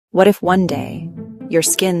What if one day, your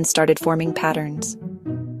skin started forming patterns?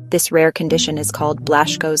 This rare condition is called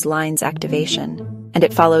Blaschko's lines activation, and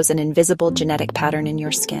it follows an invisible genetic pattern in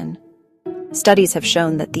your skin. Studies have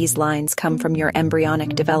shown that these lines come from your embryonic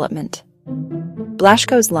development.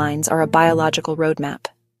 Blaschko's lines are a biological roadmap,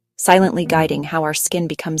 silently guiding how our skin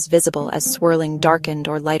becomes visible as swirling darkened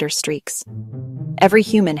or lighter streaks. Every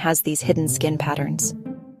human has these hidden skin patterns.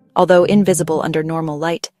 Although invisible under normal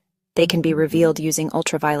light, they can be revealed using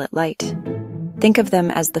ultraviolet light. Think of them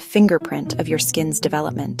as the fingerprint of your skin's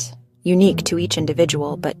development, unique to each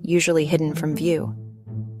individual but usually hidden from view.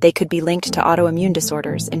 They could be linked to autoimmune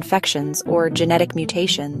disorders, infections, or genetic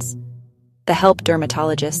mutations. The help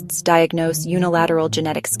dermatologists diagnose unilateral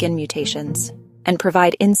genetic skin mutations and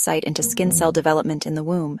provide insight into skin cell development in the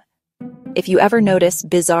womb. If you ever notice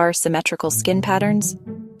bizarre symmetrical skin patterns,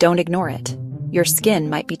 don't ignore it. Your skin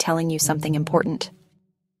might be telling you something important.